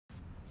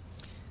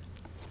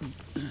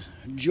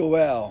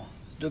Joel,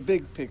 the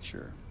big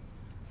picture.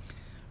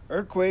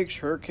 Earthquakes,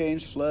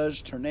 hurricanes,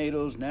 floods,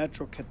 tornadoes,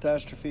 natural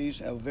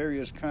catastrophes of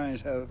various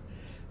kinds have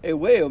a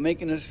way of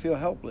making us feel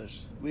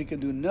helpless. We can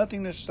do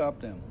nothing to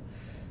stop them.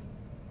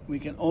 We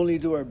can only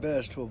do our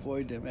best to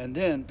avoid them and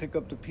then pick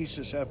up the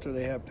pieces after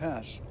they have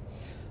passed.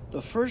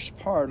 The first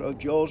part of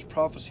Joel's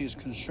prophecy is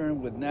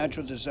concerned with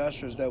natural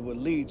disasters that would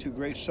lead to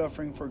great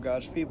suffering for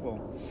God's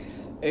people.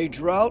 A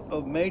drought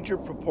of major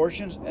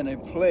proportions and a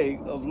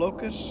plague of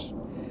locusts.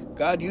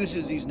 God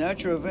uses these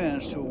natural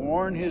events to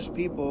warn his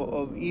people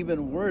of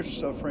even worse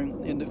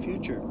suffering in the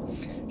future,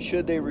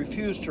 should they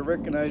refuse to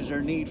recognize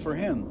their need for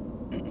him.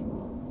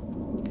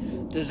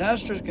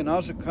 Disasters can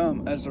also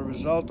come as a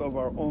result of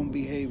our own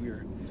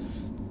behavior.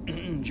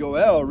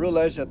 Joel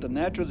realized that the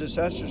natural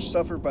disasters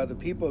suffered by the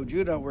people of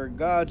Judah were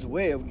God's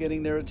way of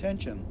getting their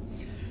attention.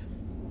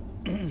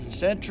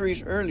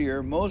 Centuries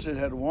earlier, Moses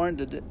had warned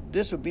that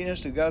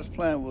disobedience to God's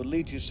plan would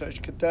lead to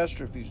such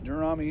catastrophes.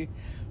 Deuteronomy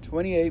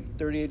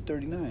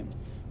 28:38-39.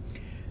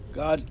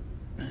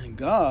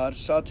 God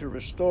sought to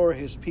restore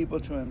his people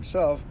to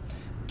himself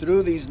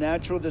through these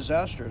natural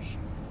disasters.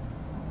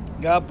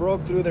 God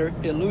broke through their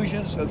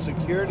illusions of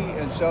security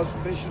and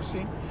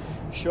self-sufficiency,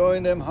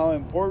 showing them how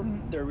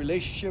important their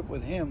relationship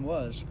with him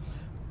was.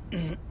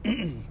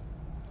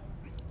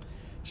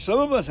 Some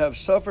of us have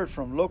suffered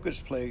from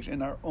locust plagues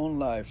in our own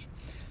lives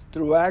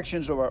through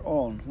actions of our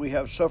own. We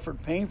have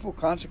suffered painful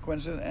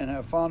consequences and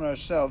have found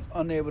ourselves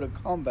unable to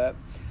combat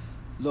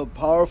the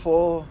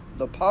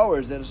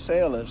powers that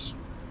assail us.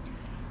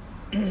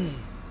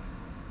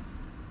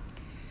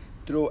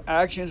 Through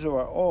actions of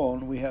our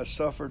own, we have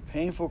suffered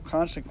painful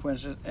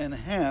consequences and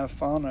have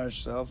found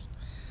ourselves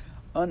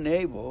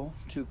unable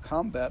to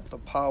combat the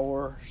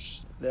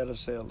powers that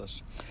assail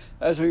us.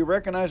 As we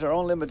recognize our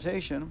own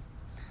limitation,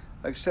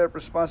 accept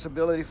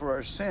responsibility for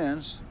our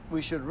sins,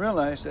 we should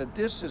realize that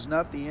this is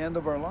not the end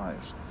of our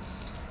lives.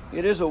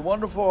 It is a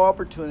wonderful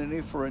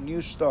opportunity for a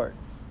new start.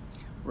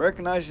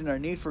 Recognizing our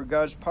need for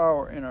God's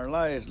power in our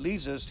lives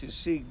leads us to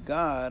seek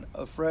God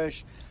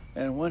afresh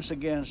and once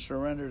again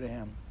surrender to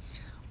him.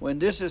 When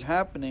this is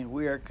happening,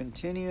 we are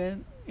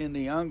continuing in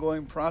the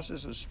ongoing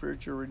process of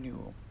spiritual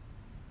renewal.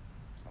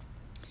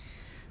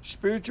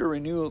 Spiritual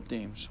renewal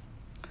themes.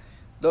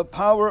 The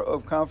power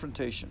of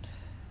confrontation.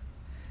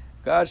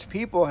 God's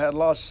people had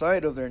lost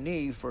sight of their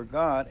need for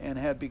God and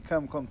had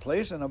become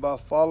complacent about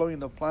following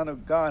the plan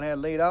of God had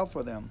laid out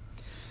for them.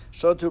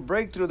 So to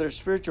break through their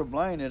spiritual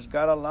blindness,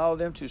 God allowed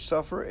them to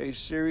suffer a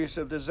series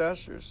of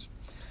disasters.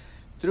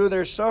 Through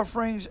their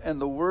sufferings and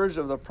the words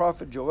of the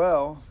prophet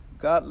Joel,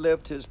 God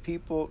let his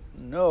people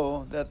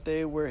know that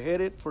they were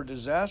headed for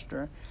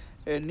disaster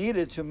and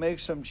needed to make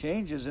some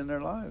changes in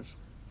their lives.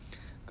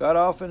 God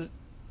often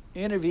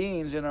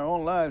intervenes in our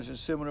own lives in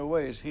similar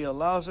ways. He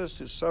allows us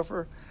to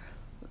suffer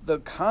the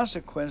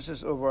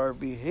consequences of our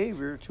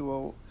behavior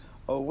to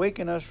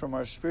awaken us from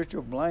our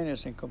spiritual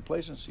blindness and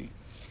complacency.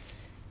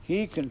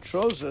 He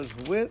controls us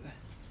with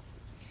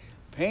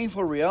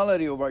painful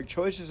reality of our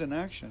choices and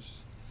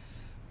actions.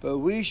 But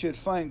we should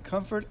find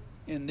comfort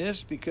in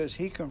this because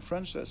he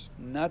confronts us,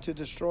 not to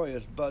destroy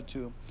us, but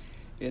to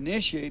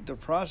initiate the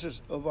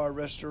process of our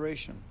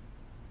restoration.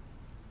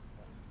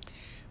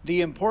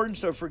 The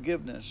importance of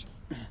forgiveness.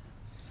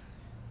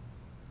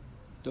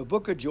 The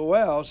book of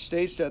Joel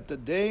states that the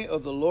day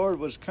of the Lord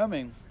was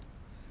coming,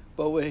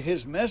 but with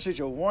his message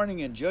of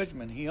warning and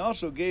judgment, he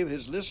also gave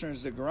his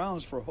listeners the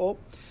grounds for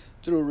hope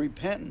through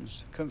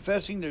repentance,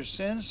 confessing their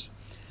sins,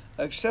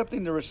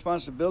 accepting the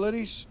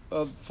responsibilities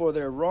for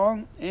their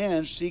wrong,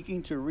 and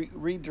seeking to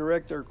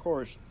redirect their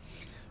course.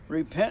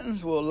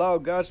 Repentance will allow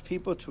God's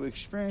people to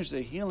experience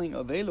the healing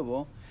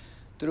available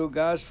through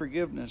God's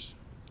forgiveness.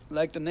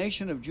 Like the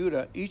nation of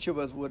Judah, each of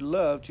us would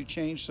love to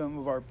change some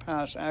of our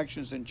past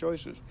actions and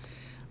choices.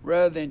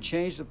 Rather than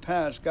change the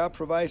past, God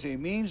provides a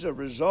means of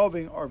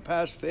resolving our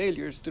past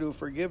failures through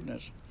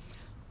forgiveness.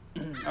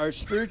 Our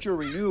spiritual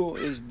renewal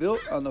is built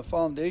on the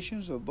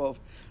foundations of both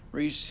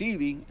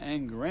receiving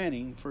and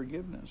granting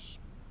forgiveness.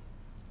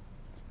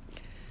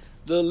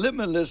 The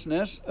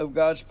limitlessness of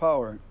God's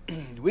power.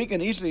 We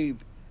can easily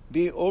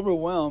be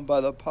overwhelmed by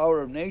the power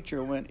of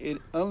nature when it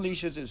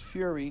unleashes its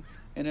fury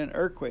in an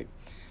earthquake,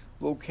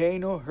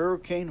 volcano,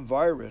 hurricane,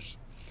 virus.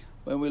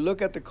 When we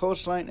look at the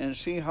coastline and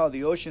see how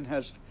the ocean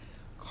has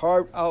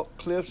carved out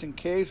cliffs and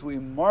caves, we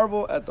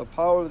marvel at the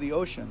power of the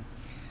ocean.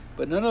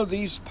 But none of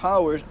these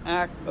powers,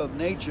 act of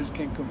nature,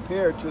 can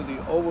compare to the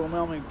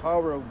overwhelming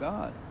power of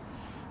God.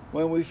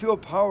 When we feel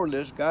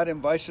powerless, God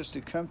invites us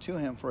to come to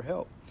him for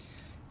help.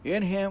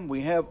 In him,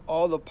 we have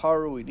all the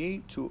power we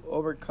need to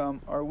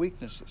overcome our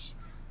weaknesses.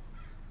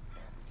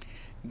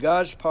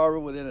 God's power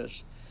within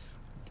us.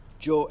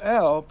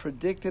 Joel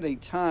predicted a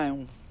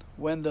time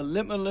when the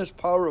limitless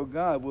power of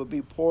God will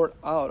be poured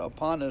out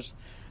upon us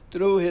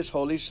through his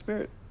Holy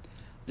Spirit.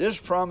 This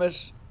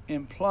promise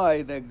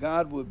implied that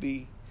God would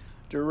be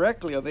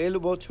directly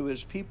available to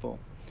his people,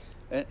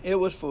 and it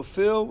was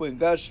fulfilled when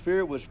God's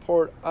Spirit was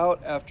poured out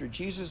after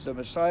Jesus the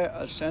Messiah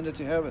ascended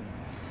to heaven.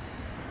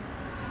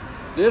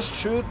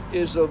 This truth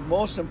is of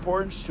most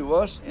importance to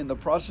us in the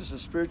process of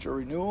spiritual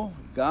renewal.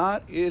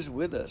 God is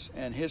with us,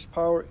 and His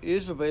power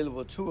is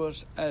available to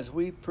us as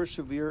we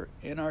persevere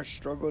in our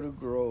struggle to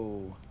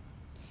grow.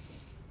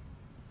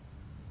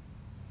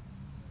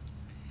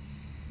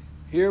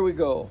 Here we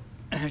go.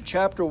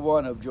 Chapter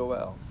 1 of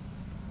Joel.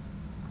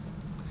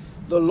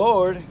 The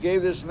Lord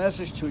gave this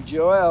message to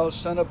Joel,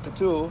 son of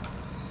Pethuel.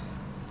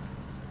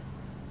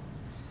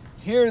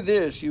 Hear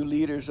this, you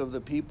leaders of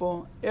the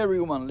people.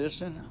 Everyone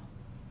listen.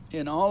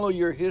 In all of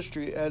your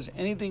history, has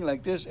anything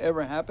like this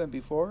ever happened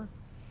before?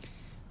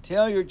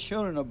 Tell your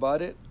children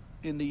about it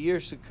in the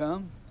years to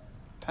come.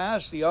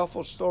 Pass the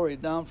awful story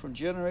down from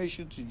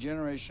generation to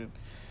generation.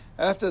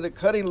 After the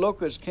cutting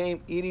locust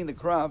came eating the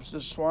crops, the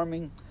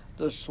swarming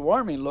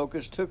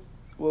locust took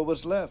what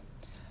was left.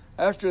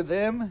 After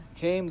them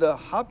came the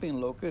hopping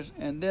locust,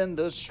 and then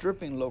the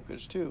stripping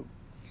locust too.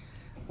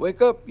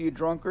 Wake up, you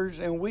drunkards,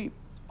 and weep.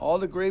 All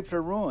the grapes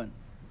are ruined,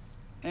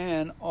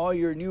 and all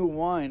your new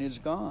wine is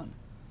gone.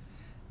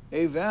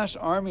 A vast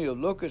army of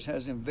locusts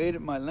has invaded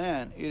my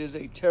land. It is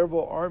a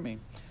terrible army,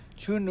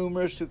 too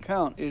numerous to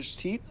count. Its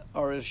teeth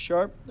are as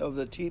sharp as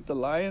the teeth of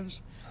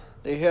lions.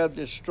 They have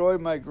destroyed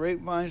my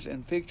grapevines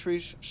and fig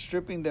trees,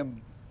 stripping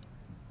them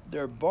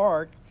their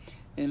bark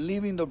and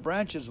leaving the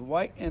branches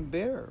white and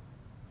bare.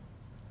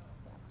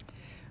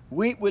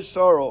 Weep with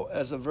sorrow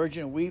as a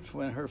virgin weeps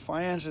when her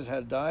fiancé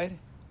has died.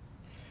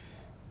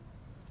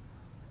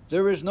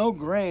 There is no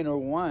grain or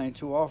wine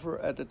to offer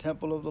at the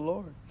temple of the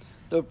Lord.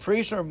 The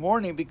priests are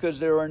mourning because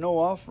there are no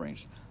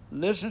offerings.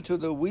 Listen to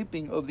the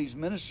weeping of these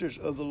ministers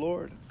of the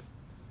Lord.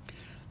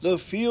 The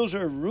fields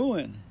are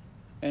ruined,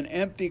 and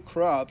empty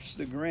crops,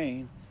 the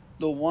grain,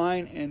 the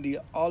wine, and the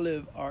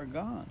olive are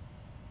gone.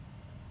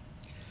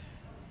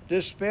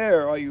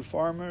 Despair, all you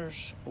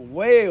farmers.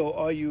 Wail,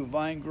 all you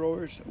vine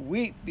growers.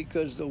 Weep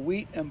because the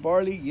wheat and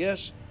barley,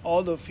 yes,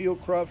 all the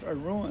field crops are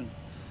ruined.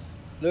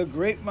 The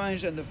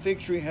grapevines and the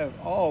fig tree have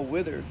all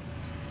withered.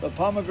 The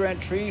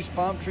pomegranate trees,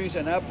 palm trees,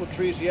 and apple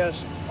trees,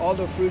 yes, all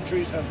the fruit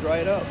trees have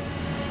dried up.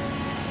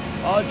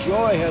 All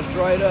joy has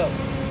dried up.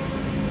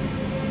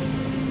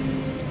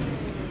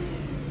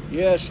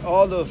 Yes,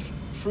 all the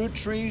fruit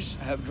trees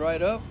have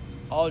dried up.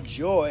 All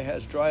joy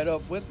has dried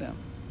up with them.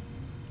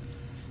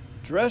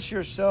 Dress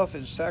yourself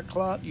in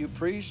sackcloth, you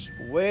priests.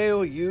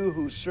 Wail, you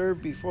who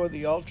serve before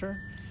the altar.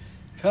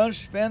 Come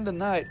spend the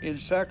night in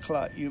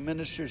sackcloth, you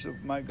ministers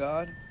of my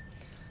God.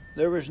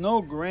 There is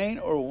no grain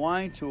or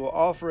wine to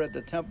offer at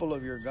the temple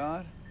of your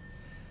God.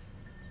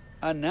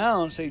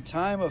 Announce a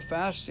time of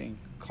fasting.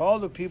 Call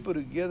the people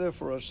together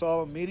for a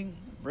solemn meeting.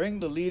 Bring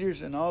the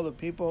leaders and all the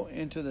people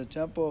into the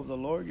temple of the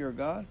Lord your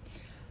God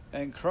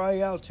and cry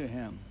out to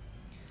Him.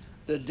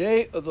 The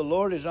day of the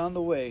Lord is on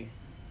the way,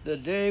 the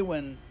day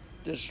when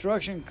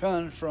destruction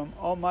comes from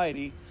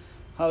Almighty.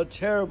 How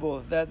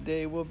terrible that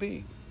day will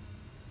be.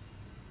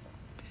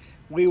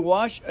 We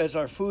watch as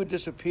our food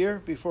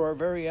disappears before our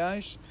very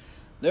eyes.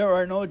 There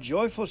are no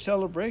joyful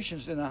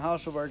celebrations in the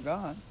house of our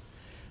God.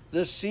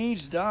 The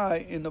seeds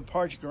die in the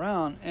parched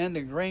ground, and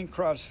the grain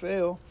crops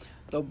fail.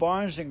 The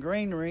barns and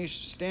granaries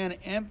stand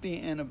empty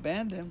and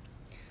abandoned.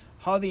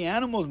 How the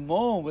animals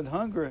moan with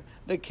hunger.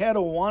 The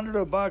cattle wander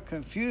about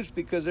confused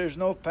because there's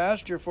no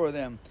pasture for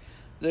them.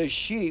 The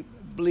sheep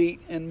bleat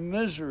in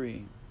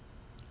misery.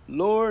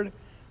 Lord,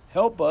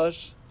 help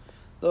us.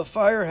 The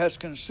fire has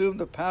consumed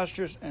the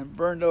pastures and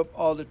burned up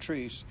all the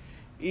trees.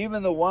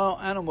 Even the wild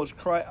animals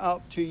cry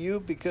out to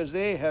you because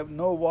they have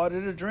no water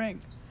to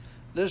drink.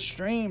 The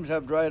streams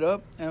have dried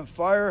up, and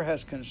fire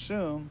has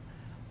consumed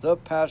the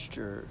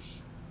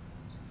pastures.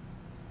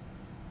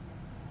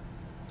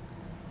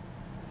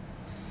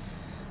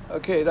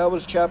 Okay, that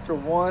was chapter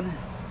 1,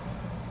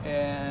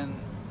 and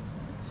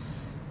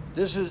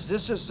this is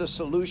the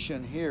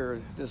solution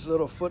here, this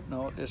little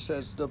footnote. It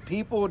says the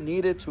people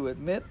needed to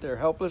admit their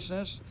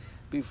helplessness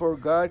before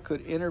God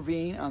could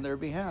intervene on their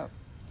behalf.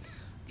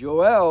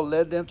 Joel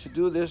led them to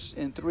do this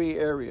in 3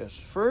 areas.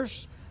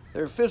 First,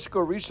 their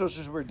physical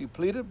resources were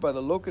depleted by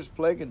the locust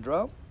plague and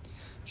drought.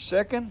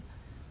 Second,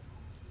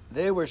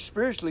 they were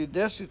spiritually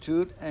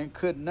destitute and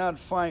could not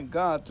find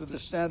God through the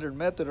standard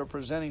method of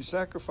presenting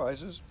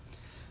sacrifices.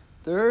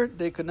 Third,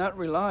 they could not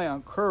rely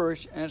on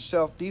courage and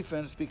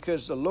self-defense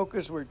because the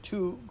locusts were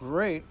too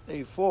great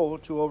a foe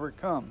to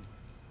overcome.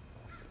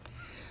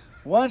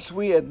 Once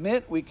we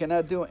admit we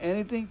cannot do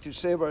anything to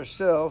save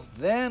ourselves,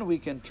 then we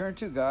can turn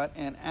to God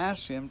and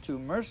ask Him to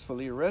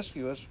mercifully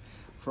rescue us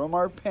from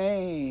our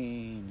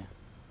pain.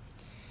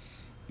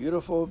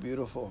 Beautiful,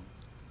 beautiful.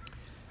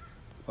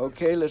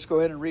 Okay, let's go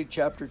ahead and read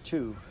chapter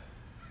 2.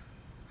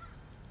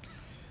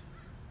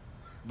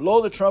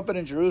 Blow the trumpet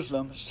in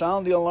Jerusalem,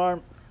 sound the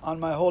alarm on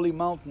my holy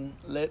mountain.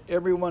 Let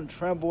everyone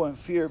tremble and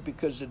fear,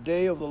 because the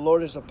day of the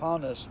Lord is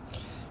upon us.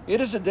 It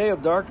is a day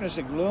of darkness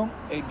and gloom,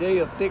 a day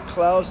of thick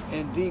clouds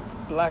and deep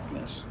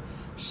blackness.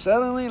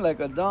 Suddenly, like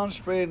a dawn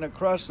spreading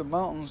across the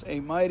mountains, a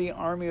mighty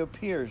army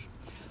appears.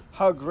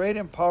 How great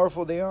and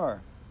powerful they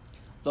are!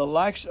 The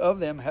likes of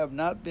them have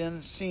not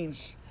been seen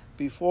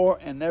before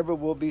and never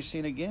will be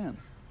seen again.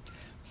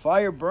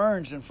 Fire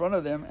burns in front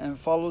of them and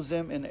follows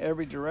them in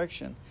every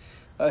direction.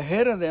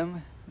 Ahead of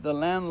them, the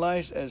land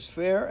lies as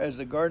fair as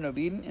the Garden of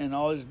Eden in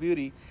all its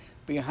beauty.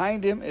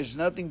 Behind them is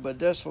nothing but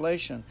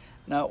desolation.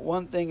 Not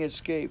one thing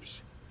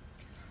escapes.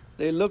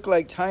 They look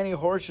like tiny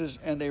horses,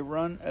 and they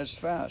run as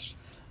fast.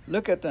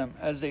 Look at them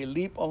as they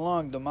leap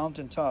along the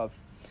mountain tops.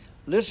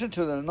 Listen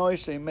to the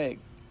noise they make,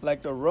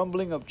 like the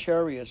rumbling of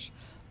chariots,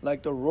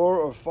 like the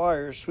roar of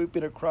fire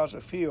sweeping across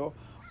a field,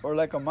 or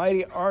like a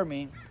mighty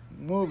army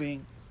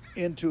moving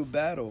into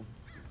battle.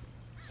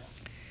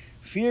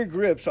 Fear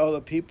grips all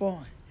the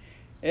people.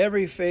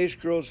 Every face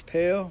grows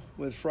pale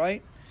with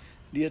fright.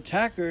 The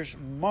attackers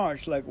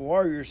march like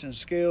warriors and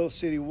scale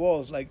city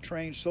walls like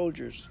trained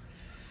soldiers.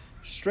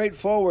 Straight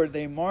forward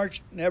they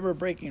march, never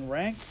breaking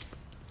rank.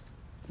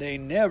 They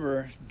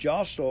never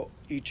jostle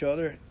each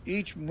other.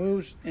 Each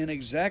moves in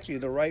exactly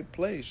the right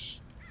place.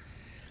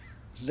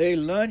 They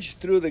lunge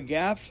through the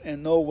gaps,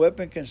 and no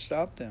weapon can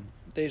stop them.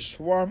 They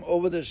swarm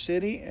over the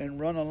city and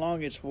run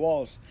along its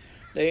walls.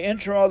 They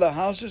enter all the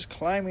houses,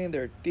 climbing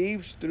their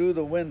thieves through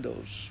the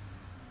windows.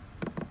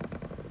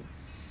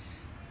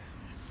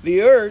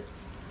 The earth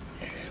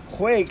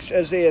quakes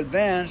as they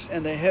advance,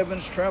 and the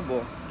heavens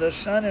tremble. The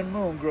sun and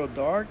moon grow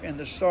dark, and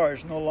the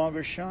stars no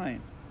longer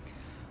shine.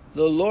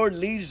 The Lord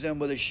leads them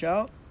with a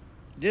shout.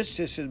 This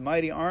is his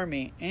mighty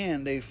army,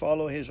 and they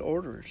follow his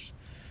orders.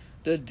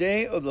 The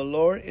day of the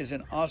Lord is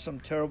an awesome,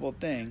 terrible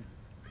thing.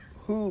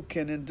 Who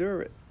can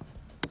endure it?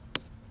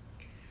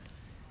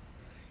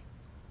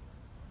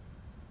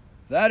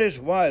 That is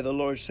why the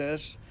Lord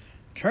says,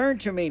 turn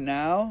to me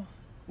now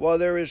while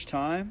there is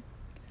time.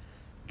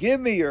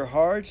 Give me your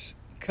hearts.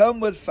 Come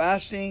with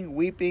fasting,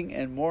 weeping,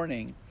 and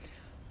mourning.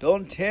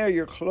 Don't tear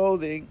your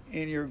clothing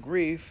in your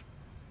grief.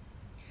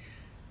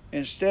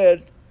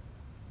 Instead,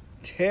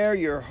 tear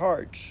your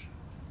hearts.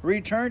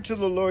 Return to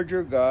the Lord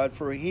your God,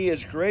 for he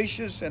is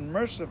gracious and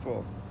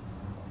merciful.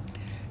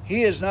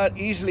 He is not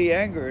easily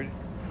angered.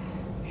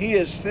 He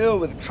is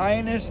filled with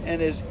kindness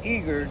and is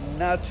eager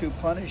not to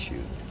punish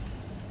you.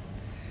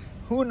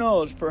 Who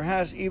knows,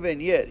 perhaps even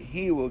yet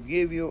he will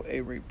give you a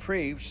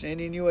reprieve,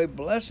 sending you a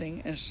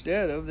blessing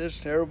instead of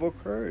this terrible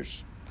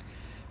curse.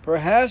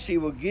 Perhaps he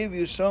will give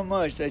you so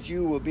much that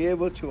you will be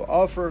able to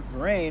offer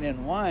grain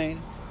and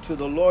wine to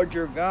the Lord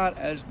your God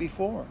as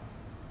before.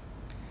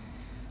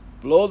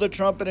 Blow the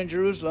trumpet in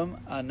Jerusalem,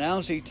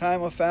 announce a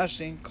time of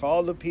fasting,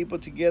 call the people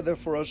together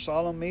for a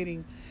solemn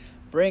meeting,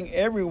 bring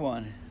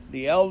everyone,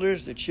 the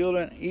elders, the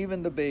children,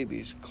 even the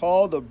babies.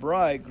 Call the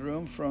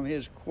bridegroom from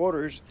his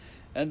quarters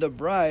and the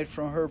bride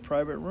from her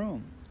private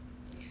room.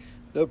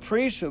 The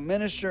priests who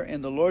minister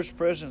in the Lord's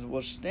presence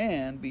will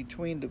stand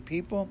between the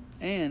people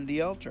and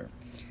the altar,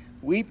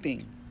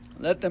 weeping.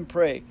 Let them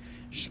pray,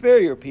 spare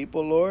your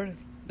people, Lord.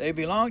 They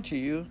belong to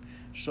you,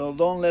 so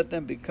don't let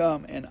them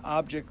become an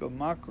object of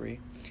mockery.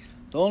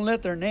 Don't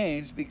let their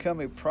names become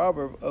a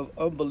proverb of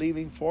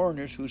unbelieving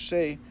foreigners who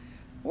say,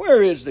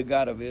 where is the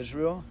God of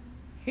Israel?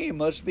 He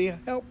must be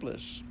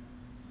helpless.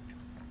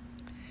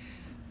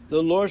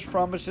 The Lord's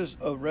promises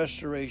of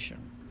restoration.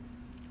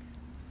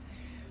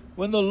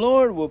 When the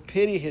Lord will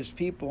pity his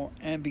people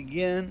and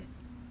begin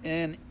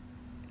and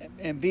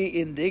be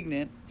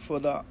indignant for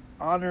the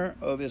honor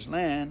of his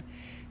land,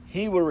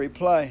 he will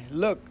reply,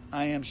 look,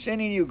 I am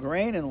sending you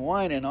grain and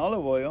wine and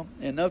olive oil,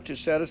 enough to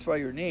satisfy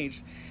your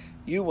needs.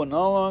 You will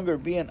no longer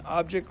be an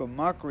object of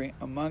mockery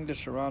among the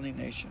surrounding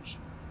nations.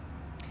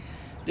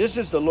 This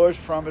is the Lord's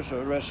promise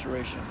of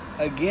restoration.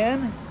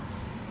 Again,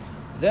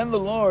 then the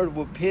Lord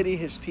will pity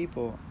his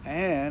people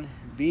and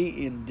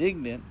be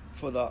indignant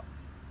for the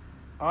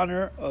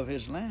honor of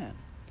his land.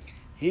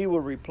 He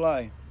will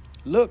reply,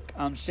 look,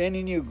 I'm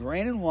sending you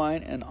grain and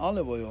wine and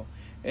olive oil,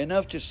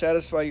 enough to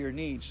satisfy your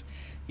needs.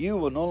 You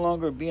will no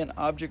longer be an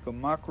object of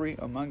mockery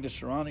among the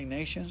surrounding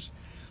nations.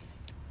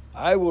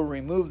 I will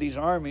remove these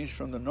armies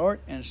from the north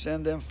and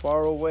send them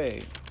far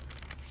away.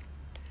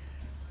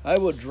 I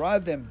will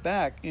drive them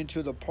back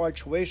into the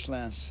parched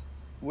wastelands,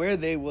 where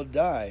they will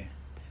die.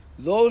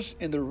 Those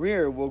in the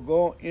rear will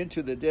go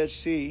into the Dead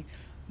Sea.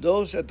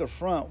 Those at the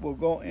front will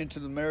go into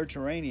the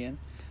Mediterranean.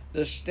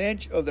 The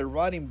stench of their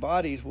rotting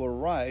bodies will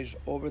rise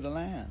over the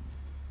land.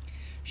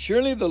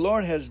 Surely the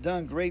Lord has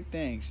done great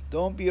things.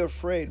 Don't be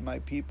afraid, my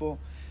people.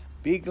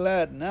 Be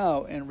glad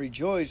now and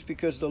rejoice,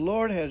 because the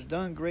Lord has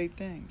done great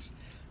things.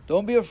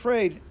 Don't be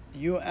afraid,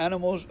 you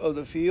animals of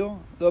the field.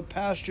 The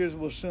pastures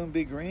will soon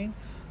be green.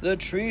 The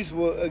trees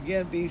will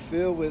again be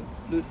filled with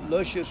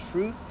luscious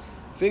fruit.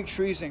 Fig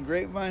trees and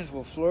grapevines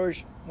will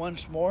flourish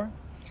once more.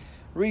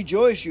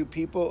 Rejoice, you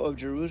people of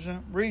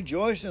Jerusalem.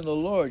 Rejoice in the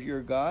Lord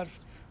your God,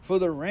 for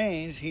the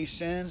rains he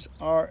sends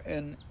are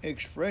an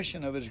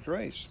expression of his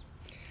grace.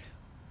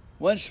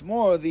 Once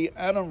more the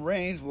autumn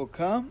rains will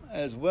come,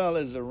 as well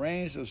as the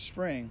rains of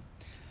spring.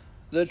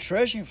 The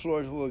threshing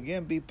floors will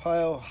again be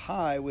piled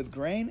high with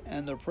grain,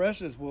 and the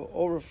presses will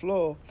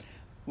overflow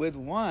with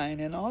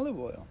wine and olive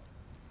oil.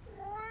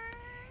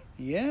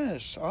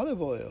 Yes,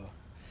 olive oil.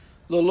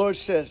 The Lord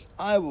says,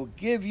 I will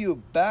give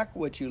you back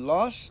what you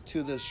lost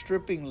to the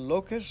stripping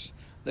locust,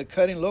 the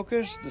cutting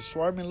locust, the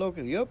swarming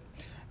locust. Yep.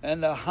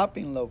 and the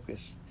hopping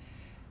locust.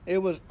 It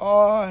was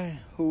I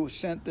who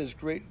sent this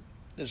great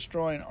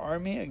destroying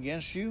army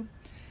against you.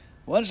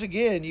 Once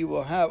again, you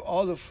will have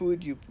all the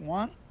food you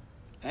want,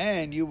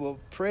 and you will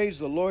praise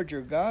the Lord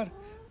your God,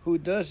 who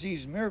does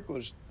these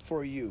miracles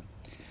for you.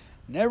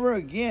 Never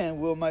again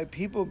will my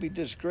people be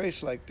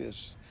disgraced like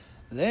this.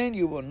 Then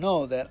you will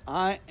know that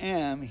I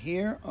am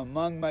here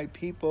among my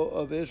people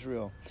of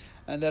Israel,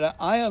 and that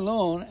I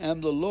alone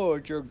am the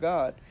Lord your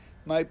God.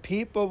 My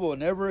people will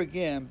never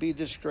again be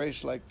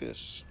disgraced like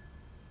this.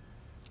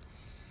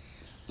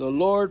 The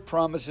Lord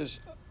promises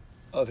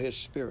of his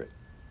Spirit.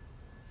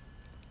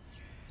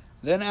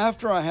 Then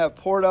after I have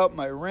poured out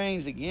my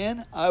rains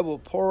again, I will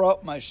pour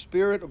out my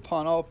Spirit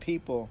upon all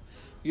people.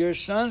 Your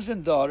sons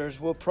and daughters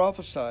will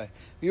prophesy.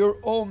 Your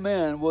old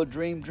men will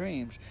dream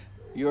dreams.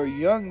 Your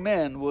young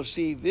men will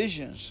see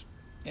visions.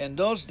 In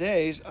those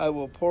days I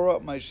will pour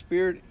out my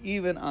Spirit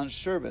even on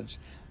servants,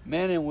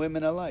 men and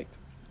women alike.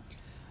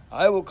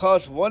 I will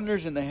cause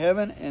wonders in the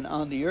heaven and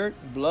on the earth,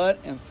 blood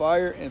and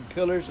fire and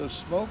pillars of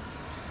smoke.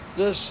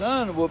 The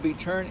sun will be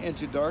turned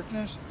into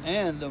darkness,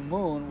 and the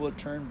moon will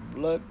turn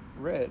blood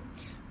red,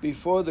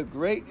 before the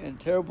great and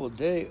terrible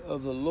day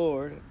of the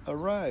Lord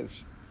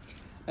arrives.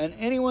 And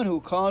anyone who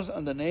calls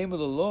on the name of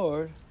the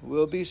Lord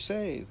will be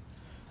saved.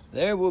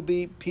 There will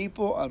be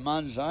people on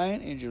Mount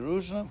Zion in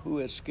Jerusalem who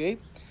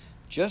escape,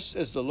 just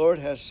as the Lord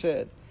has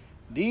said.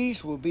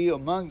 These will be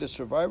among the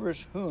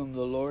survivors whom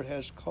the Lord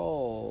has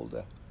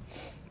called.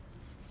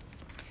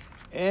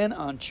 And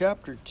on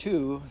chapter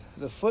 2,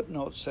 the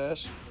footnote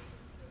says,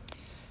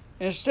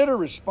 instead of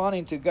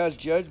responding to God's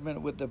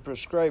judgment with the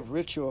prescribed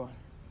ritual,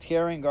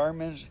 tearing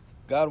garments,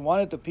 God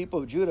wanted the people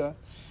of Judah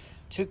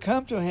to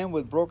come to him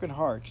with broken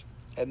hearts,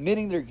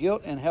 admitting their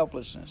guilt and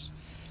helplessness.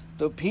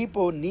 The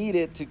people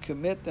needed to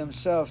commit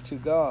themselves to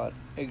God,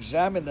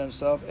 examine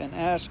themselves, and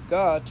ask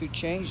God to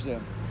change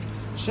them.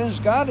 Since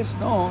God is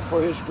known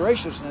for his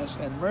graciousness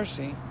and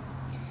mercy,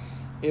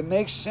 it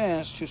makes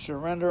sense to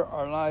surrender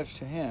our lives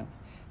to him.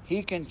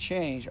 He can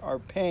change our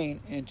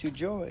pain into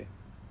joy.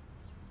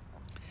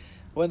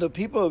 When the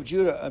people of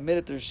Judah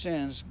admitted their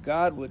sins,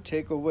 God would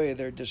take away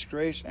their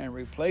disgrace and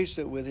replace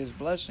it with his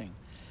blessing.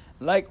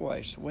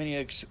 Likewise,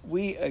 when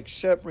we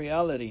accept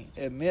reality,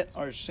 admit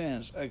our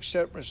sins,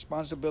 accept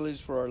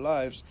responsibilities for our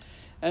lives,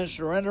 and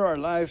surrender our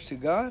lives to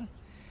God,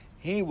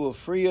 he will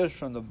free us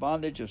from the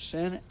bondage of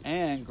sin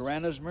and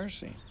grant us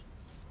mercy.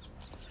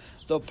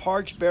 The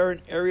parched,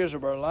 barren areas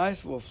of our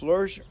lives will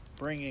flourish,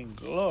 bringing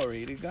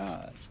glory to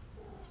God.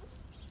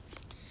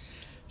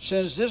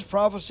 Since this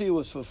prophecy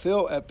was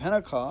fulfilled at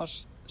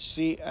Pentecost,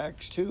 see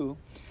Acts 2,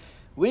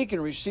 we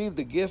can receive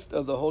the gift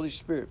of the Holy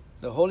Spirit.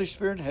 The Holy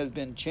Spirit has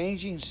been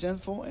changing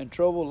sinful and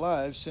troubled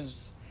lives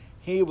since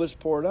he was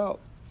poured out.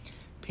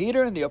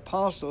 Peter and the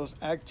apostles,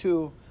 Act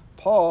 2,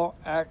 Paul,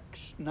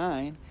 Acts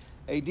 9,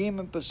 a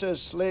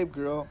demon-possessed slave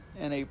girl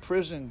and a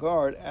prison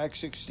guard, Acts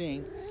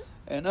 16,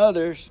 and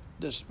others,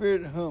 the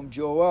Spirit whom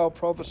Joel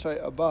prophesied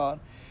about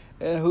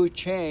and who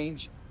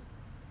changed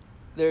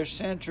their first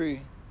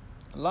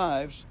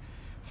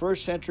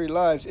century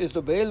lives, is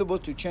available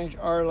to change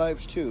our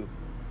lives too.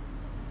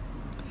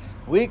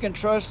 We can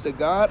trust the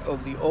God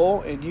of the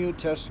Old and New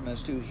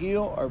Testaments to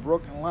heal our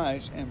broken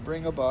lives and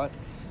bring about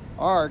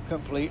our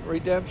complete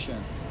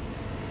redemption.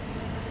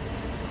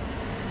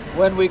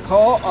 When we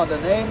call on the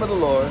name of the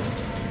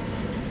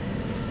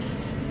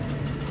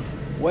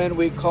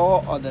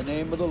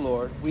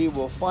Lord, we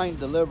will find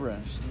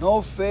deliverance.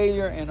 No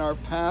failure in our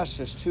past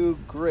is too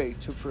great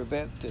to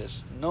prevent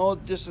this. No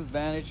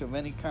disadvantage of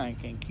any kind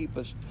can keep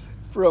us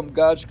from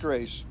God's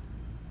grace.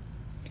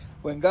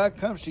 When God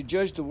comes to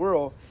judge the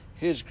world,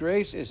 his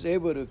grace is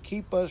able to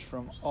keep us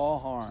from all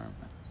harm.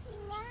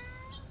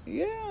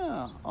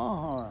 Yeah, all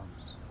harm.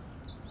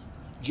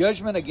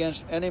 Judgment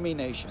against enemy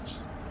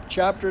nations.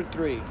 Chapter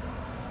 3.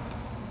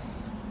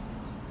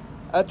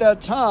 At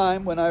that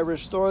time, when I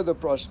restore the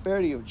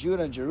prosperity of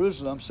Judah and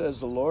Jerusalem, says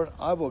the Lord,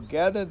 I will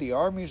gather the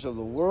armies of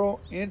the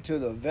world into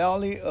the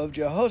valley of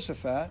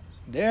Jehoshaphat.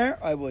 There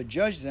I will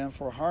judge them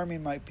for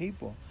harming my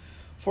people,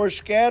 for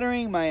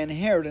scattering my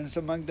inheritance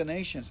among the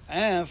nations,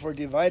 and for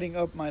dividing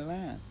up my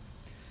land.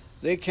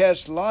 They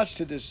cast lots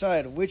to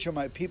decide which of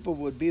my people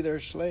would be their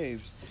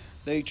slaves.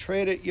 They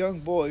traded young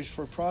boys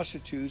for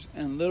prostitutes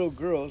and little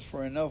girls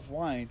for enough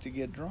wine to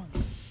get drunk.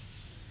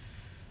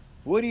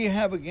 What do you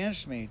have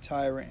against me,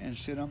 Tyre and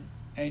Sidon,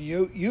 and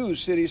you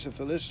cities of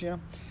Philistia?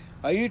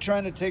 Are you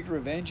trying to take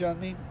revenge on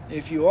me?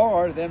 If you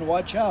are, then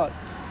watch out.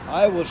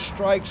 I will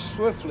strike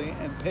swiftly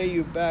and pay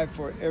you back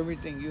for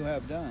everything you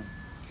have done.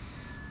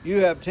 You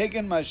have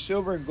taken my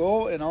silver and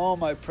gold and all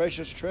my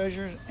precious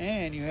treasures,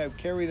 and you have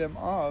carried them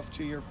off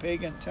to your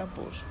pagan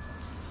temples.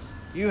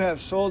 You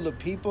have sold the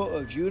people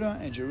of Judah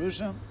and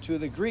Jerusalem to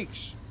the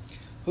Greeks,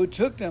 who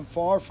took them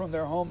far from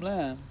their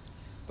homeland.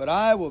 But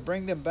I will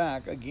bring them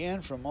back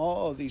again from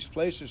all of these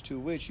places to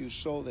which you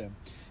sold them,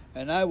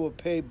 and I will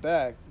pay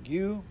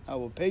you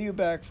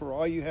back for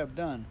all you have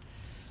done.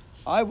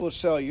 I will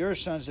sell your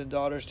sons and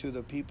daughters to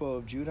the people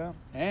of Judah,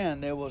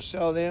 and they will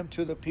sell them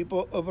to the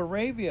people of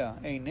Arabia,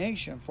 a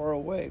nation far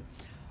away.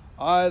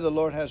 I, the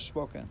Lord, has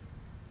spoken.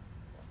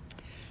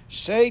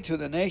 Say to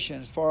the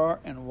nations far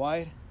and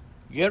wide,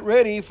 get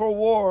ready for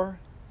war.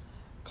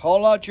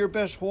 Call out your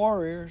best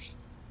warriors.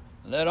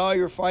 Let all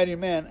your fighting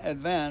men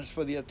advance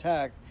for the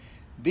attack.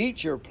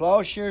 Beat your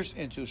plowshares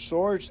into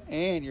swords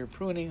and your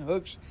pruning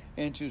hooks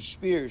into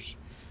spears.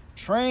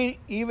 Train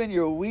even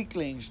your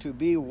weaklings to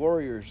be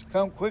warriors.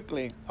 Come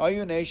quickly, all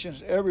you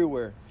nations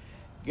everywhere.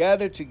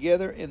 Gather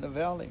together in the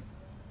valley.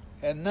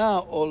 And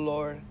now, O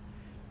Lord,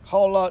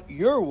 call out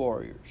your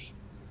warriors.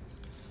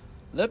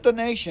 Let the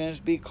nations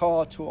be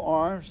called to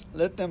arms.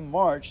 Let them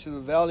march to the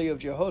valley of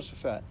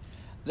Jehoshaphat.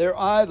 There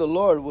I, the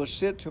Lord, will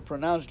sit to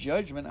pronounce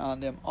judgment on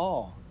them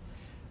all.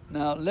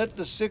 Now let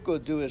the sickle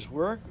do its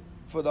work,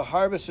 for the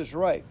harvest is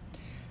ripe.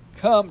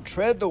 Come,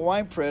 tread the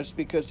winepress,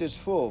 because it's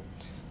full.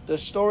 The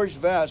storage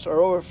vats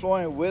are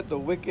overflowing with the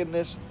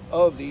wickedness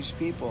of these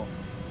people.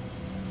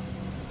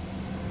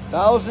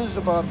 Thousands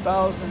upon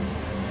thousands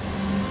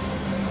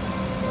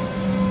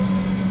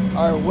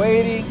are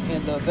waiting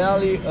in the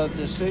valley of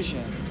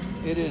decision.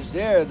 It is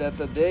there that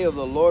the day of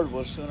the Lord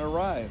will soon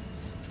arrive.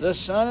 The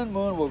sun and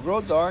moon will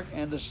grow dark,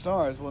 and the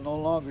stars will no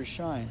longer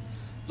shine.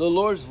 The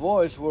Lord's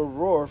voice will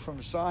roar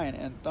from Zion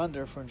and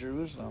thunder from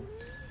Jerusalem.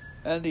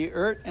 And the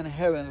earth and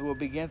heaven will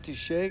begin to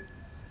shake.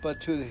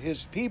 But to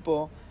his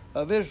people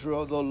of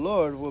Israel, the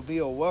Lord will be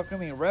a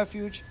welcoming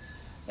refuge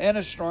and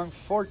a strong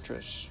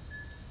fortress.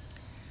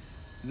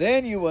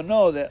 Then you will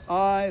know that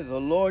I,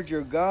 the Lord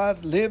your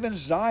God, live in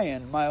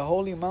Zion, my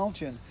holy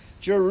mountain.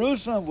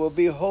 Jerusalem will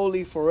be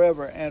holy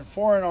forever, and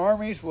foreign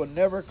armies will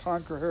never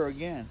conquer her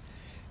again.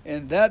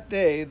 In that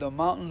day the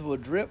mountains will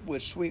drip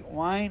with sweet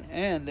wine,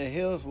 and the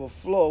hills will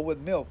flow with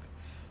milk.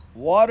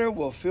 Water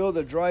will fill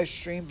the dry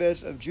stream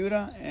beds of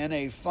Judah, and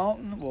a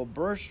fountain will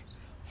burst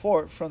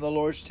forth from the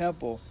Lord's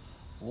temple,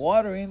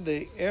 watering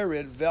the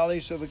arid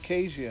valleys of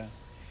Acacia.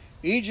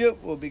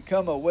 Egypt will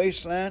become a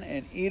wasteland,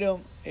 and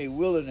Edom a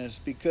wilderness,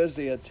 because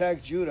they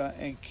attack Judah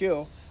and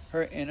kill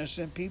her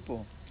innocent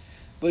people.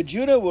 But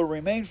Judah will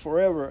remain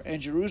forever,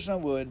 and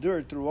Jerusalem will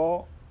endure through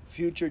all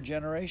future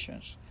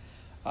generations.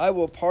 I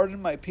will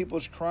pardon my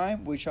people's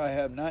crime, which I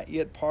have not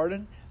yet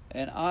pardoned,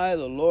 and I,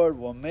 the Lord,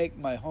 will make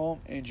my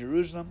home in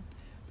Jerusalem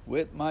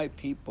with my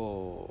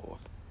people.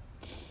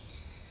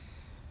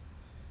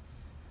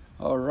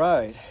 All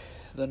right.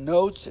 The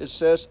notes, it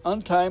says,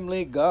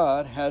 untimely,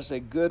 God has a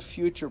good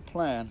future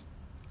plan.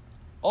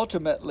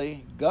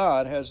 Ultimately,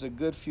 God has a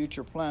good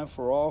future plan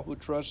for all who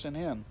trust in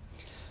Him.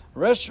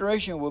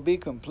 Restoration will be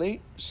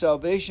complete.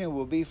 Salvation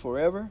will be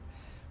forever.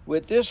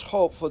 With this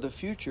hope for the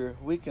future,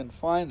 we can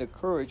find the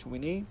courage we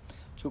need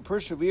to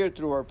persevere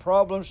through our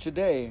problems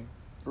today.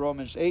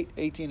 Romans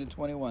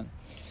 8:18-21.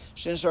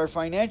 Since our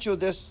final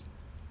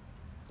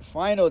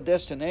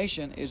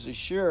destination is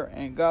assured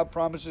and God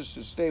promises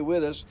to stay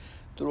with us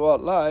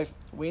throughout life,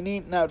 we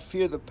need not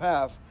fear the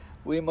path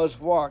we must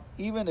walk,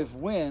 even if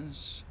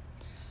winds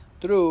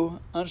through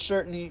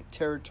uncertain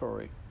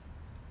territory.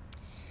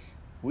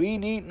 We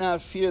need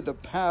not fear the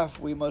path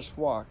we must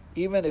walk,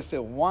 even if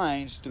it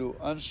winds through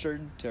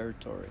uncertain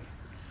territory.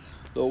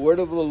 The word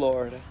of the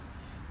Lord.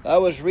 I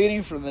was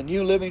reading from the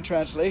New Living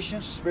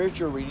Translation,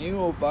 Spiritual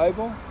Renewal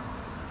Bible.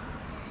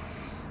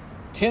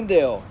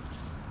 Tyndale.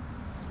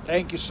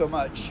 Thank you so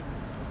much.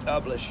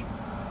 God bless you.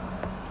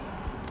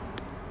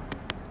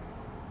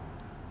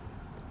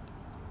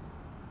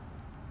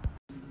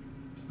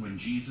 When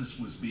Jesus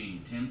was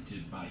being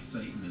tempted by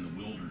Satan in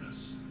the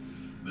wilderness,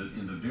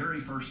 in the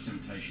very first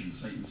temptation,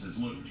 Satan says,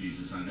 look,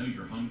 Jesus, I know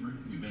you're hungry.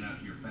 You've been out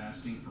here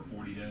fasting for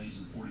 40 days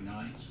and 40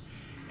 nights.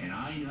 And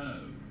I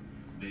know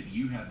that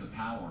you have the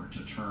power to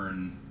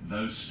turn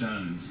those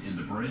stones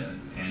into bread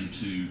and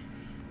to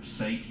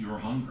sate your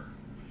hunger.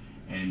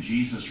 And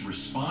Jesus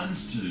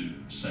responds to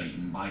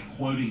Satan by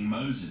quoting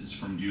Moses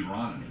from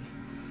Deuteronomy.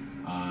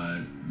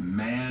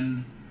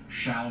 Man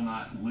shall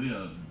not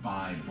live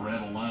by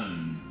bread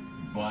alone,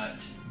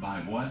 but by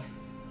what?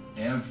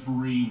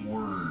 Every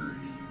word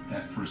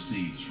that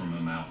proceeds from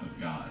the mouth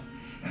of God.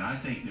 And I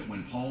think that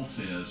when Paul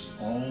says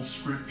all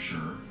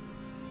Scripture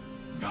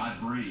God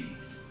breathed,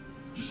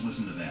 just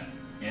listen to that.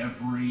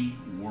 Every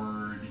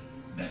word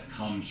that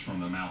comes from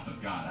the mouth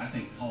of God. I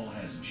think Paul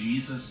has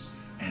Jesus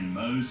and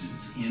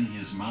Moses in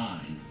his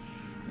mind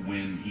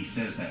when he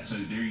says that. So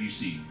there you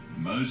see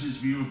Moses'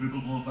 view of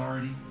biblical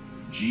authority,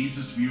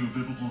 Jesus' view of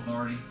biblical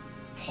authority,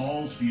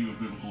 Paul's view of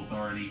biblical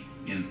authority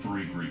in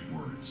 3 Greek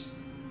words.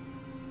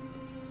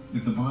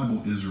 If the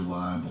Bible is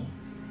reliable,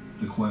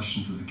 the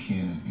questions of the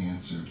canon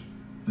answered,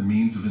 the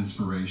means of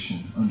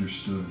inspiration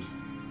understood,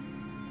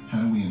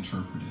 how do we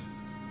interpret it?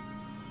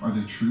 Are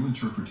there true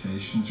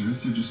interpretations, or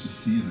is there just a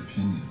sea of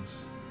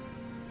opinions?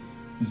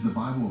 Is the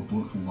Bible a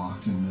book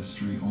locked in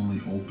mystery,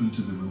 only open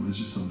to the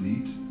religious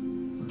elite?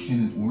 Or can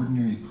an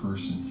ordinary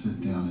person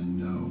sit down and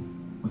know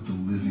what the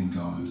living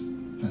God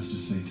has to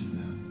say to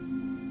them?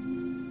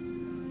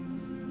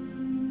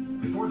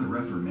 Before the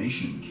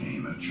Reformation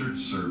came, a church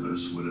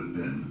service would have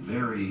been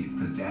very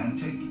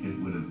pedantic, it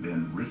would have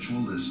been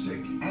ritualistic,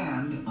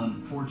 and,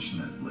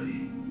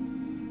 unfortunately,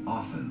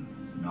 often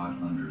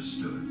not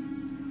understood.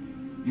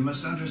 You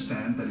must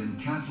understand that in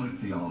Catholic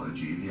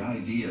theology, the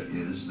idea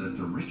is that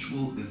the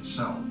ritual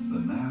itself, the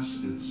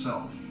Mass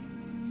itself,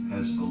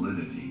 has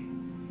validity.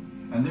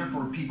 And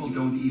therefore, people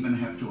don't even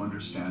have to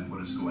understand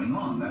what is going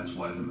on. That's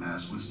why the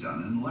Mass was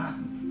done in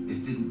Latin.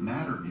 It didn't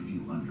matter if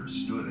you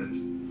understood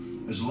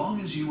it. As long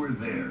as you were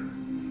there,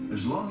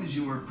 as long as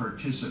you were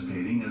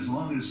participating, as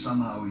long as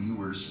somehow you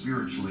were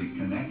spiritually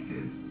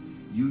connected,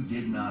 you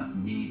did not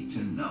need to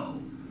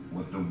know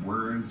what the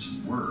words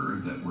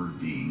were that were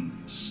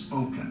being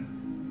spoken.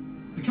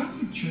 The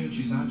Catholic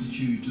Church's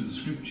attitude to the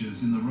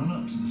Scriptures in the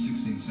run-up to the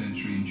 16th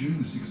century and during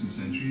the 16th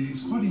century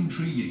is quite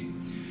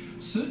intriguing.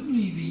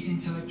 Certainly the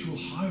intellectual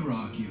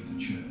hierarchy of the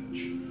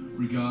Church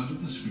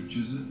regarded the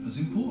Scriptures as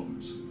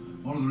important.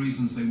 One of the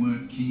reasons they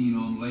weren't keen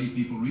on lay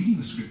people reading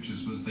the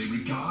Scriptures was they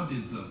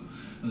regarded them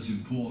as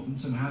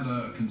important and had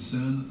a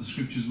concern that the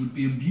Scriptures would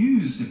be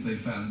abused if they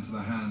fell into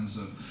the hands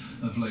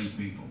of lay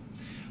people.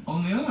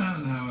 On the other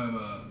hand,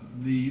 however,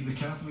 the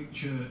Catholic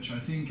Church, I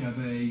think, at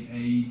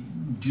a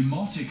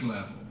demotic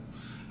level,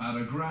 at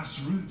a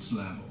grassroots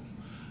level,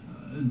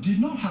 did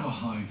not have a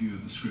high view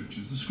of the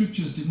Scriptures. The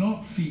Scriptures did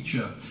not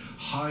feature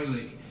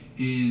highly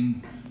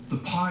in the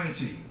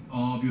piety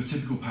of your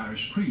typical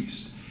parish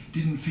priest,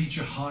 didn't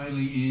feature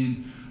highly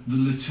in the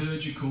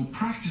liturgical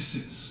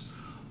practices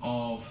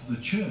of the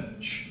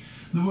Church.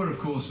 There were, of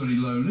course, very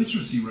low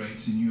literacy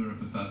rates in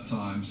Europe at that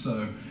time,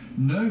 so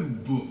no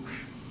book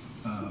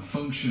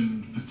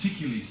functioned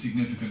particularly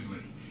significantly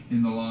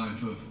in the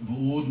life of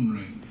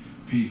ordinary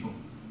people.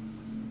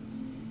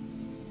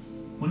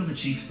 One of the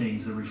chief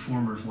things the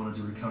Reformers wanted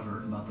to recover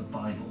about the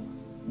Bible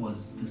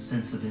was the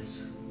sense of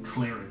its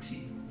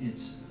clarity,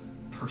 its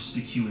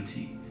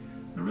perspicuity.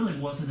 There really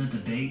wasn't a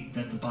debate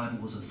that the Bible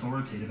was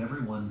authoritative.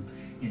 Everyone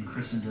in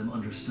Christendom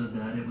understood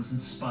that. It was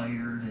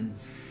inspired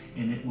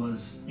and it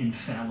was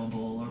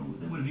infallible, or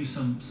they would have used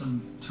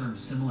some term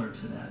similar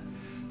to that.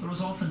 There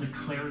was often the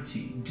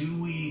clarity.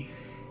 Do we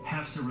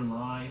have to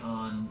rely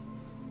on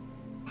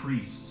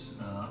priests,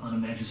 on a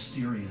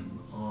magisterium,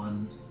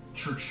 on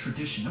church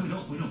tradition?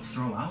 No, we don't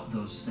throw out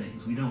those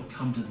things. We don't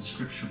come to the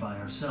Scripture by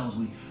ourselves.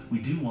 We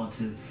do want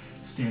to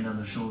stand on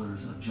the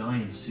shoulders of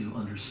giants to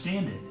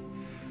understand it.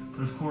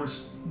 But of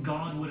course,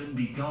 God wouldn't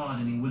be God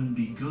and he wouldn't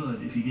be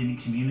good if he didn't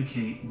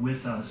communicate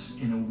with us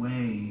in a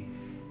way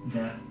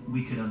that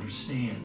we could understand.